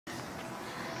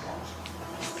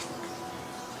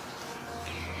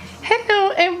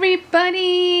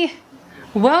everybody,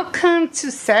 welcome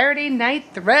to Saturday Night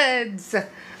Threads.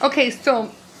 Okay, so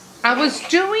I was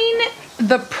doing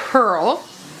the Purl.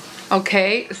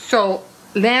 Okay, so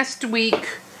last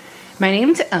week, my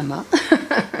name's Emma,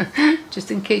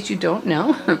 just in case you don't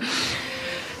know.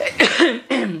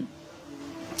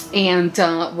 And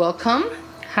welcome,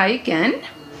 hi again,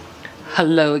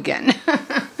 hello again.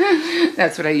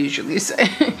 That's what I usually say.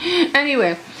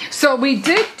 Anyway, so we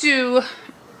did do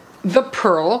the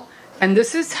Purl, and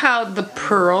this is how the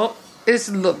Purl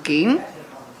is looking.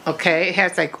 Okay, it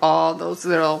has like all those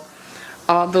little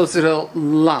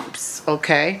lumps.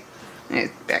 Okay,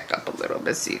 let's back up a little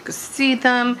bit so you can see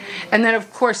them. And then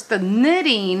of course the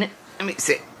knitting. Let me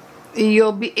see.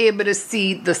 You'll be able to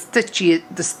see the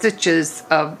stitches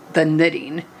of the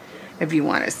knitting if you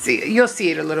want to see it. You'll see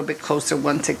it a little bit closer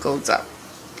once it goes up.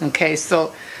 Okay,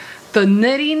 so the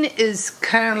knitting is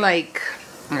kind of like,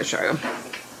 I'm gonna show you.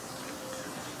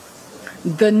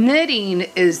 The knitting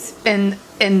is in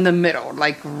the middle,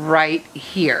 like right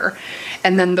here.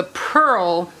 And then the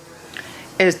purl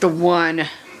is the one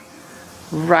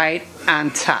right on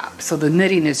top. So the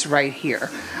knitting is right here.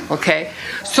 Okay,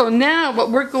 so now what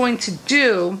we're going to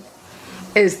do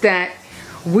is that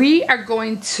we are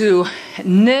going to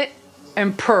knit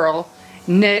and purl,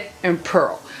 knit and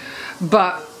purl.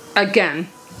 But again,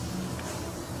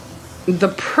 the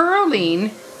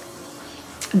purling,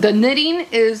 the knitting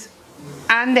is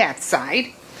on that side,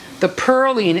 the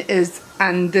purling is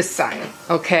on this side.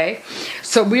 Okay,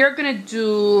 so we are going to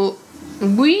do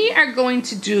 3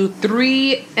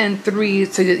 and 3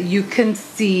 so that you can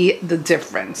see the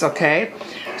difference. Okay,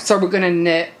 so we're going to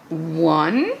knit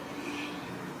 1,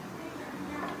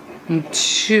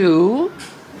 2,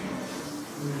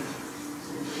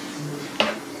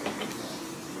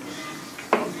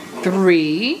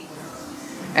 3,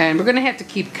 and we're going to have to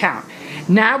keep count.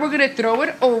 Now we're going to throw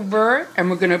it over and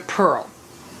we're going to purl.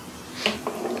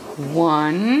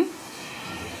 1,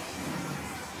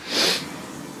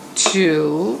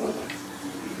 2,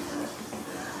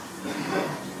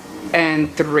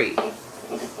 and 3.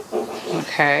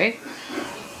 Okay,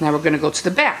 now we're going to go to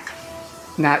the back.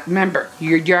 Now remember,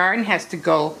 your yarn has to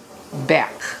go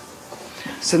back.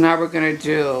 So now we're going to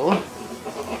do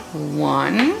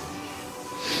 1,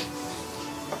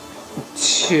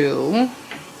 2,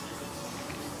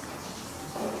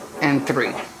 and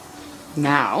 3.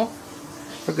 Now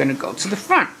we're going to go to the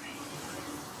front.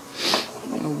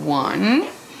 1,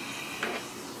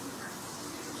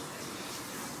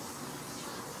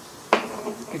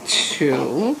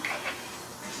 2,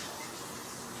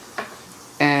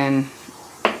 and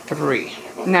 3.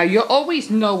 Now you'll always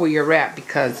know where you're at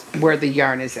because where the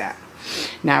yarn is at.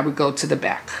 Now we go to the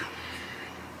back.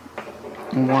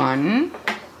 1,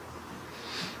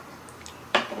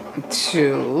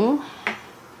 2,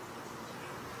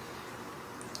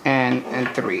 and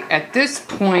 3. At this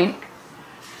point,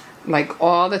 like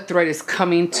all the thread is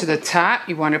coming to the top,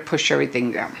 you want to push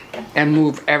everything down and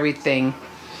move everything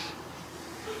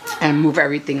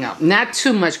up. Not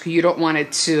too much because you don't want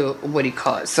it to, what do you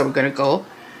call it? So we're going to go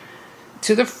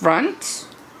to the front.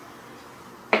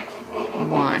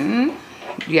 1.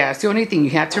 Yeah, it's the only thing.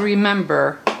 You have to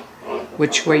remember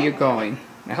which way you're going.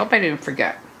 I hope I didn't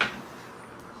forget.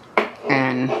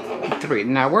 And 3.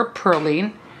 Now we're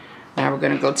purling. Now we're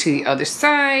going to go to the other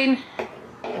side.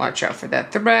 Watch out for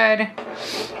that thread.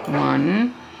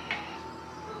 1,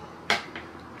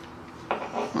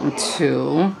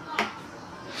 2,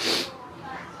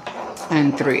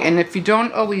 and 3. And if you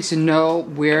don't always know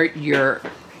where your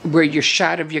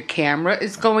shot of your camera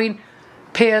is going,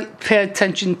 pay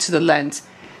attention to the lens.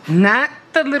 Not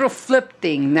the little flip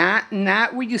thing,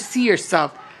 not where you see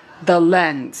yourself, the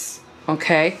lens.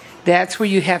 Okay? That's where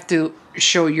you have to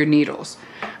show your needles.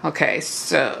 Okay,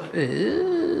 so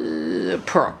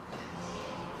purl.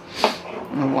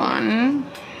 1,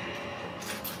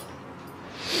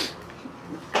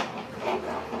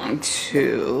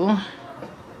 2,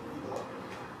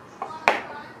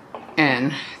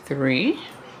 and 3.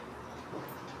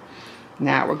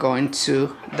 Now we're going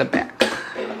to the back.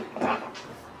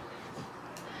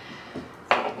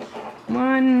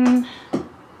 1,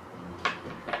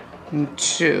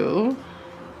 2,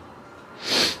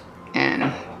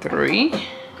 and 3.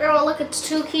 Girl, look, it's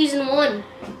 2 keys in 1.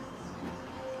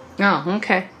 Oh,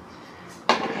 okay.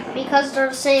 Because they're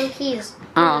the same keys.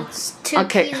 Oh, it's 2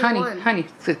 okay, keys honey, in 1. honey,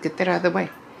 get that out of the way.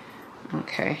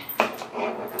 Okay.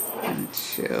 1,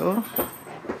 2,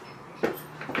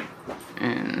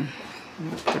 and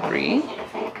 3.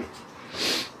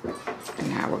 And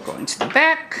now we're going to the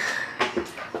back.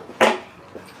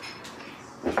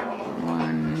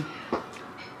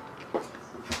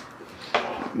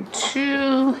 1,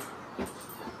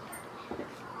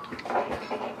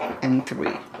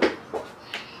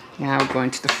 Now we're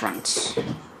going to the front.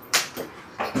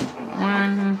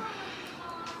 1,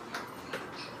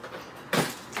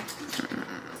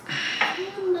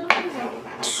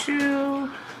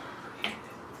 2,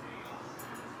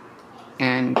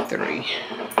 and 3.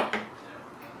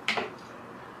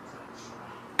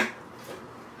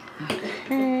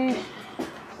 Okay.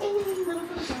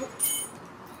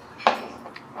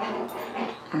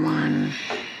 1.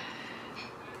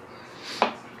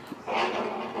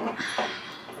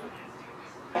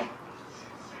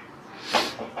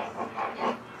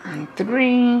 And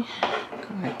 3.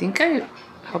 I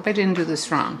hope I didn't do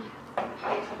this wrong.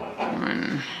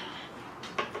 1.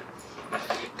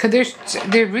 Because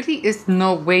there really is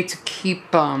no way to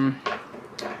keep what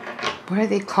are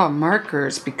they called,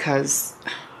 markers, because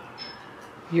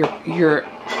you're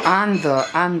on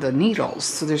the needles,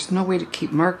 so there's no way to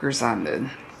keep markers on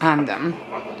them.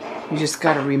 You just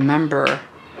got to remember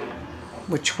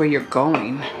which way you're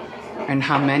going and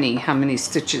how many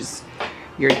stitches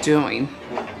you're doing.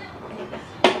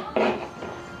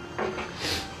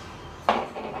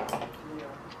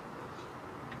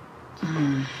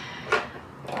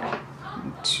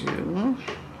 Two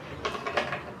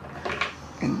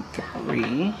and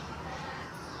 3.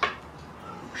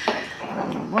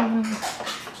 1.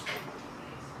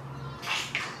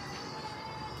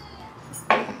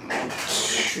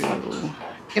 2.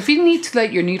 If you need to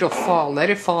let your needle fall,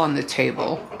 let it fall on the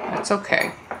table. That's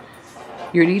okay.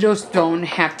 Your needles don't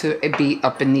have to be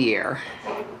up in the air.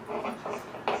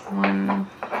 1,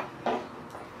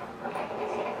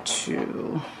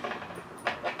 2,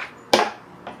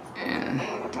 and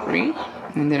 3.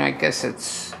 And then I guess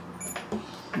it's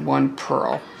 1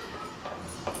 purl.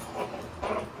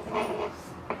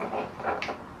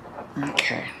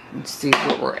 Okay, let's see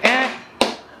where we're at.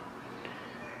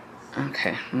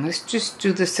 Okay, let's just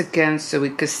do this again so we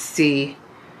could see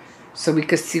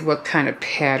what kind of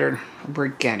pattern we're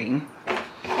getting.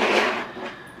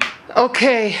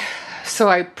 Okay, so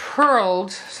I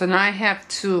purled, so now I have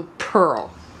to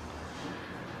purl.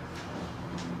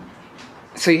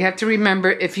 So you have to remember,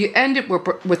 if you end it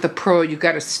with a purl, you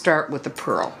got to start with a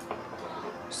purl.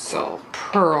 So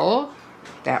purl,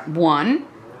 that 1,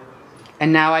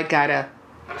 and now I gotta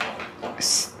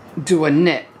do a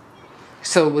knit.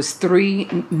 So it was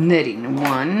 3 knitting.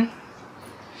 1,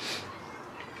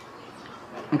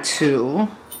 2,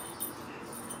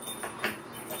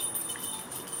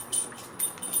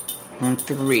 and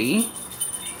 3.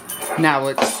 Now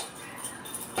it's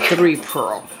 3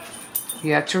 purl.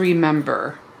 You have to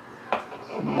remember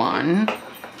 1,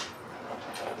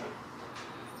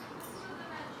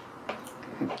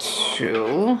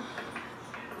 2,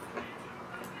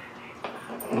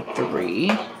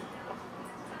 3,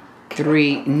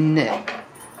 3 knit.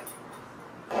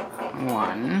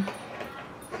 1,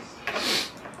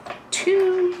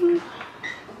 2,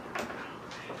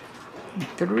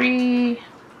 3,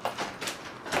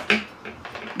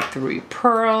 3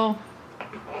 purl.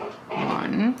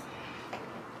 1,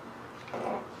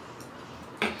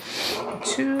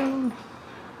 2,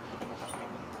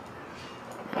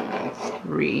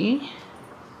 3.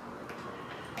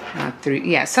 3.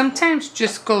 Yeah, sometimes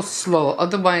just go slow.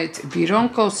 Otherwise, if you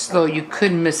don't go slow, you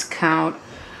could miscount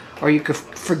or you could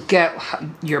forget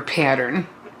your pattern.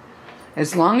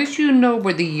 As long as you know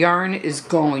where the yarn is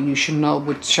going, you should know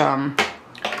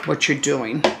what you're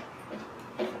doing.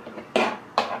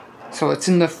 So it's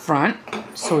in the front,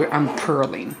 so I'm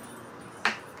purling.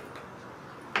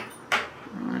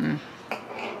 1,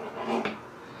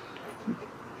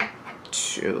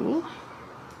 2,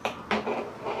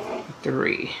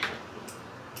 3.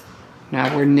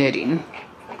 Now we're knitting.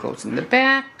 Goes in the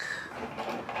back.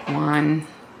 1,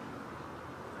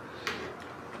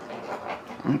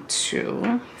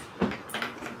 2,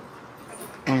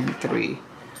 and 3.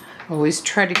 Always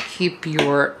try to keep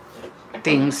your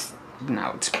things.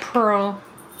 Now it's purl.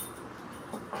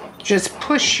 Just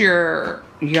push your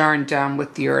yarn down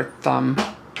with your thumb.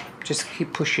 Just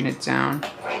keep pushing it down.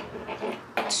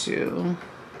 2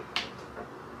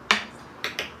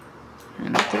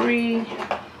 and 3.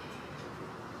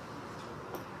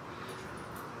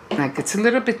 Like, it's a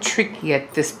little bit tricky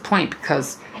at this point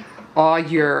because all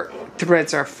your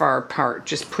threads are far apart.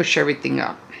 Just push everything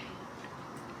up.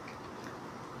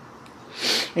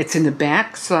 It's in the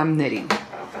back, so I'm knitting.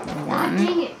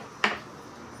 1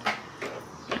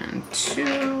 and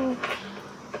 2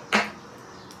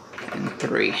 and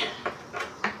 3.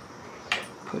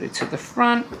 Put it to the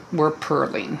front. We're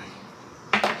purling.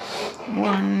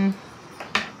 1,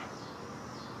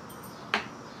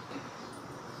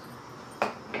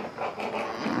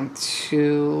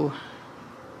 2,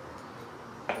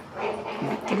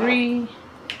 3,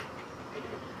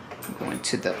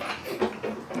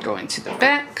 into the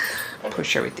back,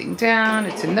 push everything down.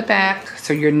 It's in the back,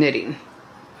 so you're knitting.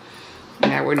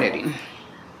 Now we're knitting.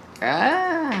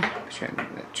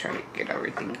 Try to get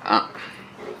everything up.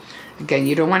 Again,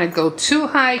 you don't want to go too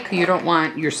high because you don't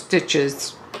want your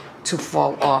stitches to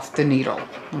fall off the needle.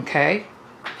 Okay?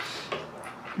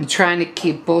 I'm trying to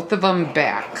keep both of them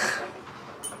back.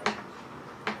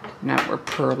 Now we're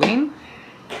purling.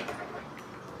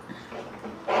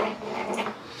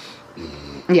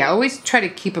 Yeah, always try to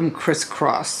keep them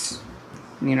crisscross.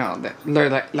 You know,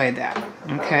 like that.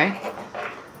 Okay?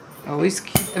 Always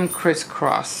keep them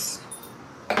crisscross.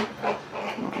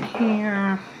 One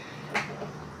here.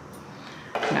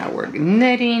 Now we're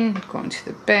knitting, going to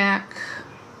the back.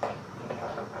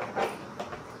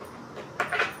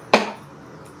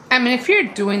 I mean, if you're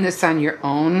doing this on your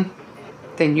own,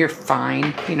 then you're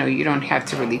fine. You know, you don't have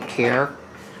to really care.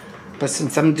 But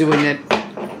since I'm doing it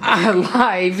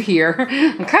live here,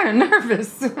 I'm kind of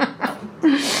nervous.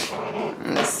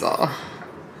 So,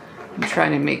 I'm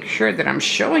trying to make sure that I'm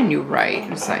showing you right,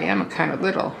 because I am kind of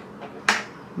little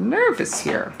nervous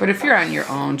here. But if you're on your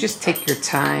own, just take your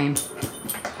time.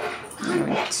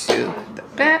 Going to the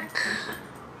back.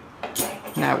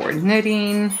 Now we're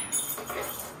knitting.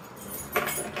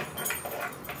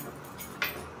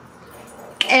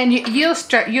 And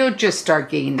you'll just start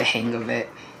getting the hang of it.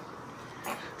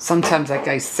 Sometimes, like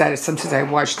I said, sometimes I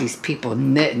watch these people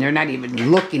knit and they're not even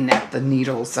looking at the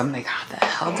needles. I'm like, how the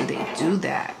hell did they do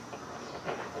that?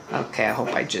 Okay, I hope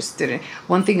I just did it.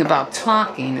 One thing about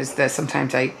talking is that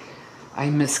sometimes I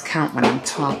miscount when I'm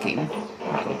talking.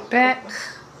 I'll go back.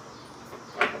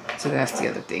 So that's the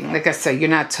other thing. Like I said, you're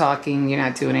not talking, you're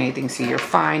not doing anything, so you're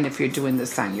fine if you're doing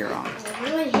this on your own. I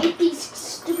really hate these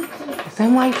stupid things.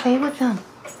 Then why play with them?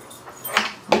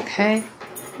 Okay.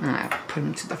 Alright, put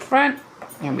them to the front.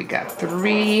 And we got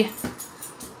 3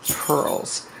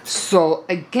 purls. So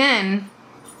again,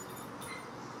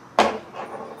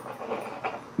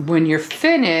 when you're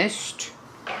finished,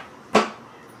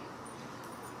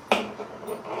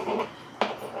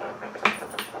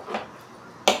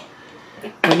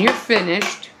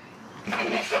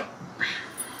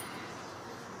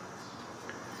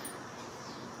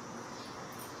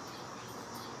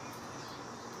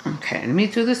 okay, let me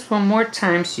do this one more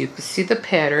time so you can see the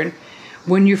pattern.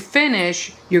 When you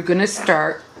finish, you're going to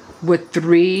start with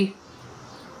 3,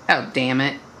 oh damn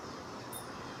it.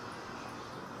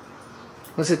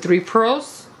 Was it 3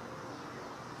 purls?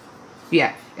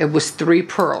 Yeah, it was 3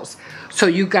 purls. So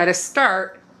you got to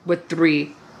start with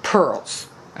 3 purls.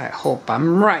 I hope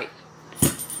I'm right.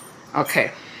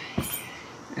 Okay.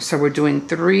 So we're doing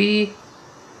 3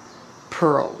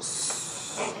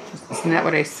 purls. Isn't that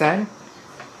what I said?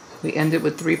 We ended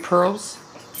with 3 purls.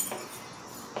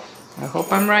 I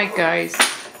hope I'm right, guys.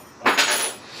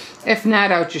 If not,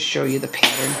 I'll just show you the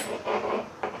pattern.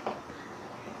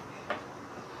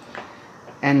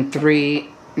 And 3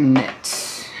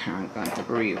 knit. I'm going to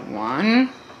do 1,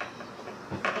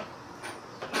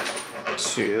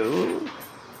 2,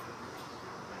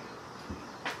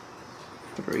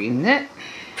 3 knit,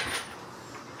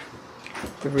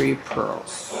 3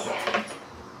 purls.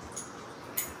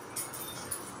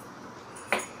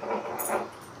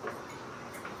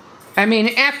 I mean,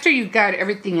 after you got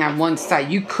everything on one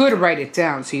side, you could write it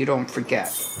down so you don't forget.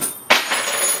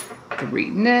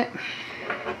 3 knit.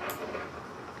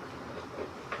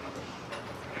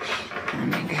 Oh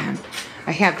my God.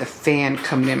 I have the fan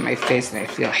coming in my face and I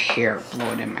feel hair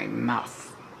blowing in my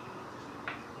mouth.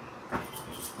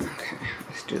 Okay,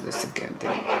 let's do this again.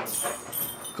 Then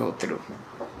go through.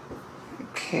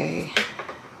 Okay.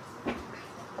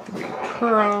 3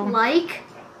 purl. Like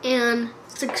and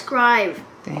subscribe.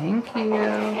 Thank you.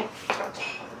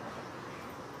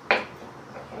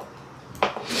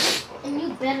 And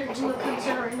you better do it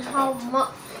considering how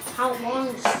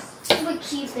long this stupid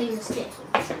key thing is taking.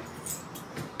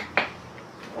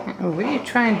 Oh, what are you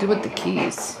trying to do with the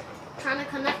keys? Trying to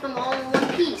connect them all in one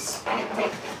piece.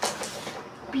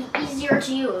 Be easier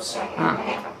to use.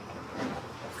 Huh.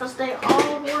 Because they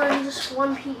all were in just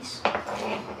one piece.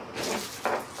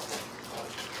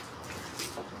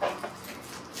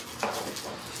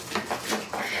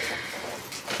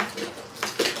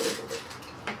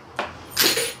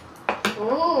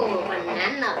 Ooh,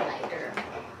 banana lighter.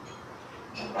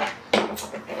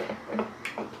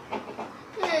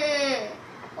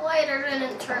 Lighter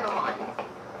didn't turn on.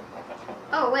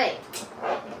 Oh, wait.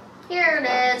 Here it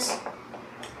is.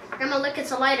 Grandma, look,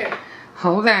 it's a lighter.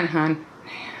 Hold on, hon.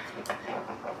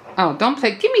 Oh, don't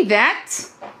play. Give me that.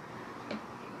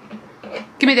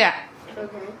 Give me that.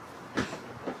 Okay.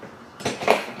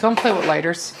 Don't play with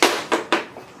lighters.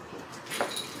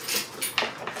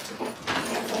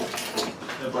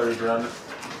 peanut butter around it.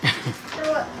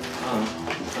 What? I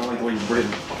don't like the way you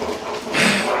breathe.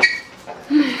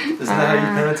 Isn't that how you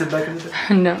parented back in the day?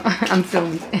 No, I'm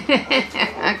filming.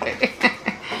 Okay.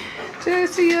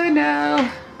 Just so you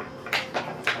know.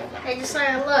 I just want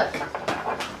to look.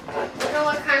 Look at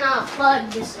what kind of plug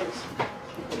this is.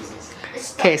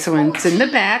 Okay, so when it's in the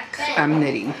back, I'm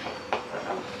knitting.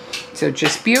 So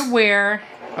just be aware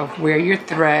of where your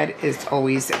thread is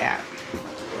always at.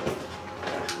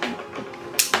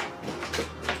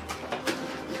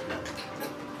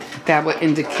 That will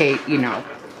indicate, you know,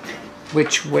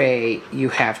 which way you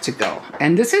have to go.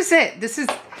 And this is it. This is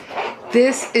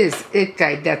it,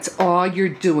 guys. That's all you're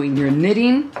doing. You're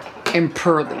knitting and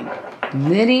purling.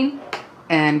 Knitting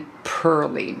and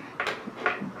purling.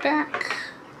 Back.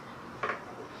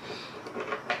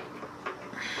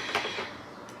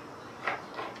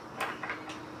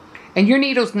 And your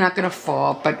needle's not going to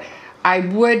fall, but I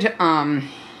would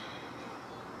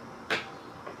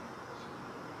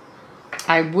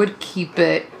keep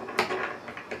it,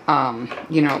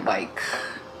 you know, like,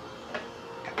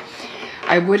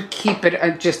 I would keep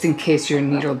it just in case your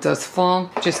needle does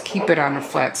fall. Just keep it on a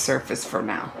flat surface for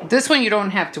now. This one you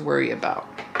don't have to worry about.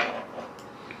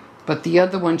 But the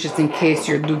other one, just in case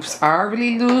your loops are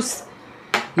really loose,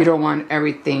 you don't want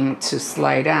everything to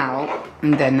slide out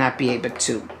and then not be able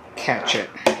to catch it.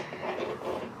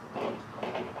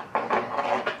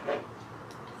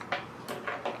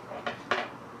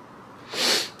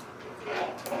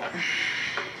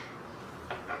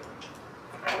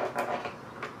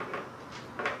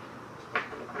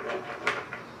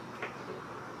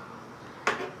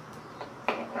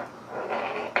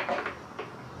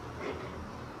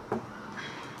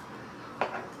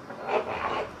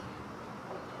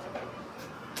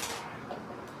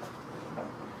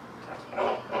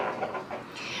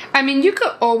 I mean, you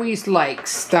could always like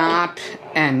stop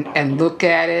and look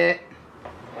at it,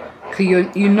 cause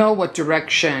you know what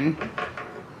direction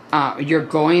you're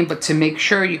going, but to make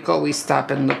sure you could always stop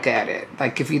and look at it.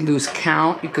 Like if you lose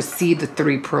count, you could see the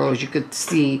 3 purls, you could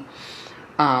see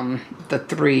the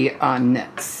 3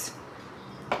 knits.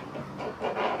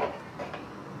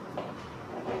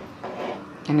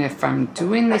 And if I'm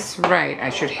doing this right, I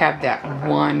should have that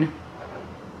one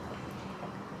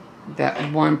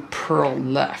purl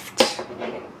left.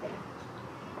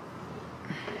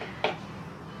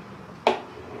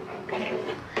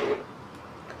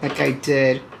 Like I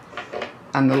did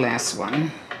on the last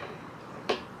one.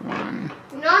 1,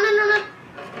 No.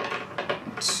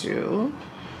 2,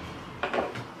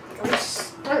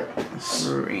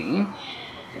 3.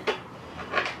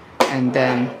 And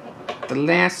then the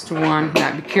last one,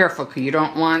 now be careful because you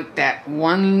don't want that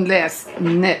one last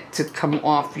knit to come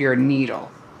off your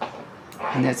needle.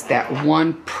 And that's that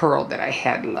one purl that I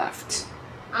had left.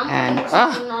 And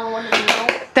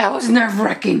that was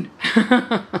nerve-wracking.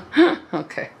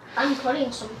 Okay. I'm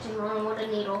putting something wrong with a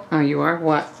needle. Oh, you are?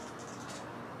 What?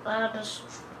 Just...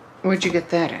 Where'd you get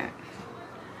that at?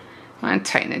 I'm gonna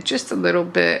tighten it just a little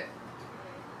bit.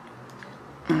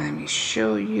 Let me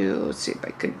show you. Let's see if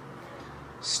I could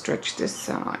stretch this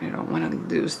out. I don't want to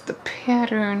lose the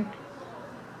pattern.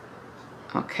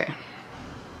 Okay.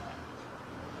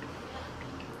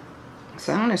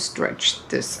 So I'm going to stretch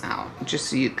this out just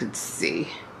so you could see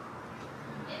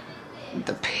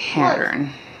the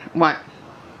pattern. What?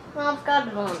 Well, I've got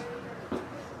it on.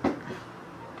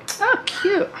 Oh,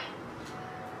 cute.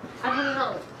 I don't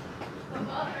know.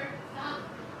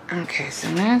 Okay, so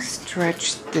I'm going to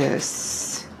stretch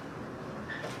this.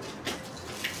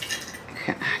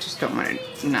 Okay, I just don't want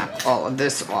to knock all of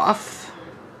this off.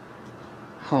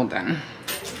 Hold on.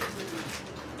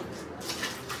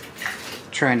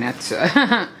 Try not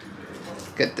to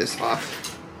get this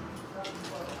off.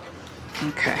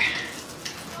 Okay.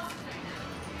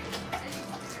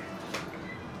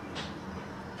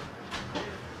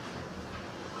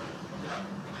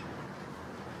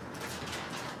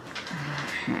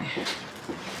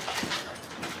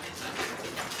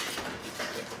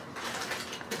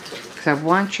 Because I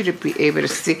want you to be able to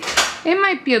see. It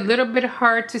might be a little bit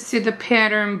hard to see the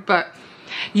pattern, but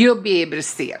you'll be able to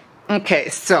see it. Okay,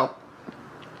 so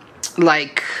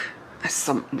like there's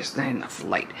not enough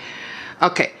light.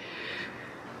 Okay.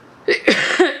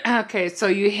 Okay, so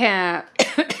you have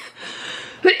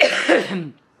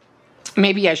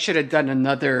maybe I should have done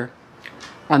another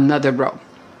row.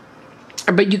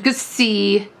 But you could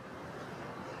see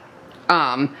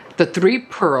the 3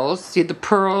 purls. See the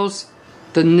purls,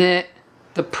 the knit,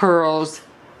 the purls,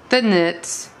 the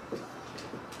knits,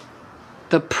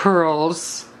 the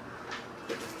purls.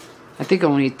 I think I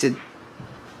only did,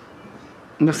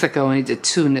 looks like I only did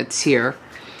 2 knits here.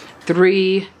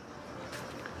 3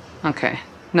 Okay.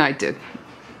 No, I did.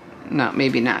 No,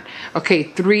 maybe not. Okay,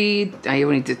 3. I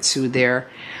only did 2 there.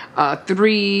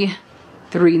 3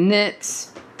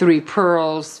 knits, 3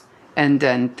 purls, and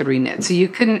then 3 knits. So you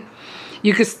can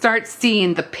start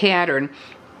seeing the pattern,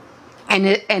 and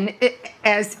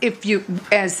as you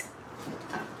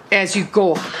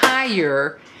go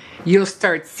higher, you'll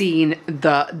start seeing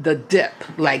the dip,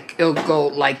 like it'll go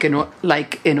like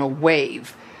in a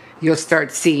wave. You'll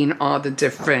start seeing all the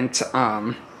different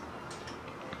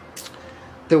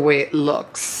the way it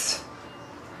looks.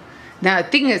 Now the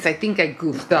thing is, I think I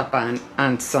goofed up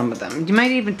on some of them. You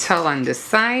might even tell on this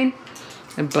side,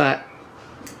 but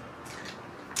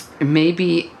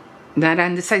maybe not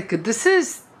on this side, because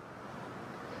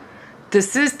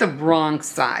this is the wrong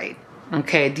side.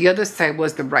 Okay, the other side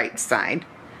was the right side.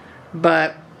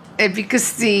 But if you could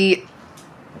see,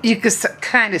 you could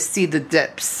kind of see the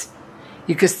dips.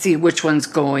 You could see which one's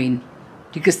going.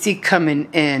 You could see coming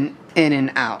in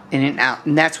and out, in and out.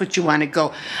 And that's what you want to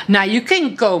go. Now, you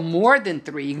can go more than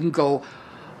 3. You can go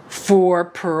 4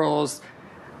 purls,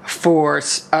 4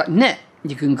 knit.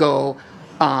 You can go,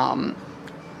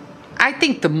 I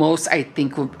think the most,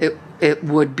 it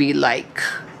would be like,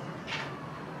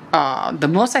 the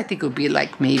most I think would be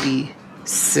like maybe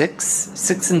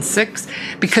 6 and 6,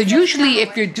 because usually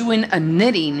if you're doing a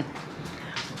knitting,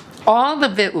 all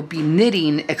of it will be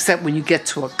knitting except when you get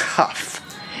to a cuff.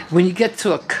 When you get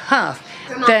to a cuff,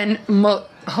 then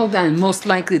hold on, most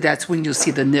likely that's when you'll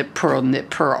see the knit purl.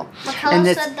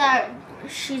 Michaela said that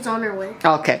she's on her way.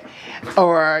 Okay,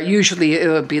 or usually it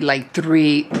would be like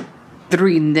 3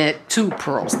 knit, 2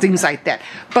 purls, things like that.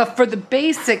 But for the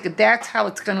basic, that's how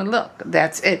it's gonna look.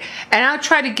 That's it. And I'll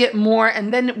try to get more.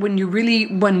 And then when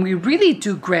we really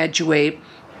do graduate,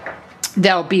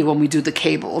 that'll be when we do the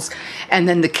cables. And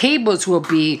then the cables will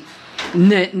be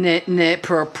knit, knit, knit,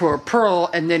 purl, purl, purl,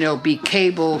 and then it'll be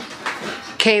cable,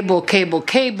 cable, cable,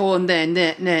 cable, and then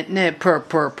knit, knit, knit, purl,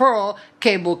 purl, purl,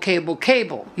 cable, cable,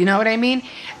 cable. You know what I mean?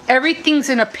 Everything's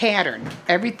in a pattern.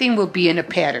 Everything will be in a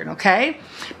pattern, okay?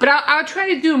 But I'll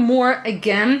try to do more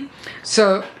again.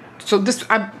 So this,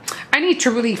 I need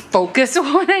to really focus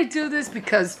when I do this,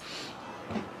 because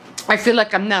I feel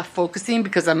like I'm not focusing,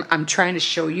 because I'm trying to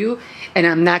show you and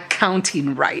I'm not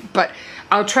counting right. But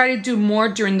I'll try to do more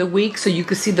during the week so you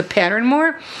can see the pattern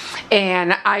more.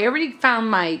 And I already found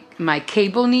my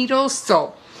cable needles,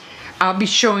 so I'll be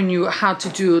showing you how to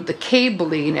do the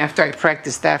cabling after I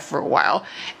practice that for a while.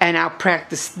 And I'll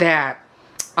practice that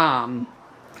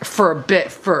for a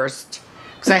bit first,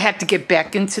 because I have to get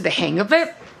back into the hang of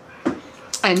it.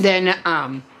 And then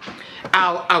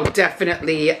I'll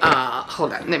definitely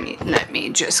hold on, let me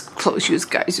just close you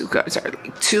guys. You guys are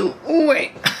like too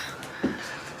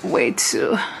way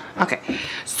too. Okay,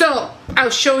 so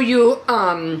I'll show you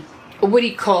what do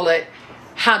you call it,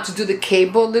 how to do the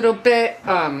cable a little bit,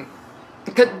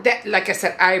 because that, like I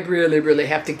said, I really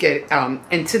have to get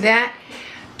into that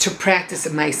to practice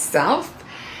it myself.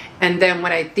 And then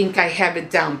when I think I have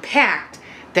it down packed,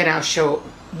 then I'll show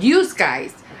you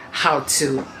guys how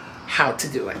to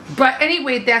do it. But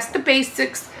anyway, that's the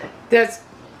basics.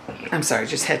 I'm sorry,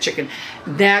 just had chicken.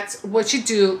 That's what you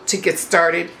do to get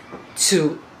started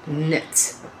to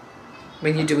knit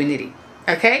when you're doing knitting.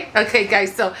 Okay? Okay,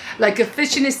 guys, so like a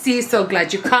fish in the sea, so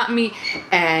glad you caught me,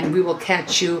 and we will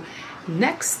catch you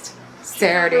next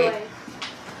Saturday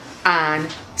on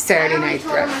Saturday Night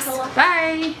Perez.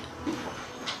 Bye!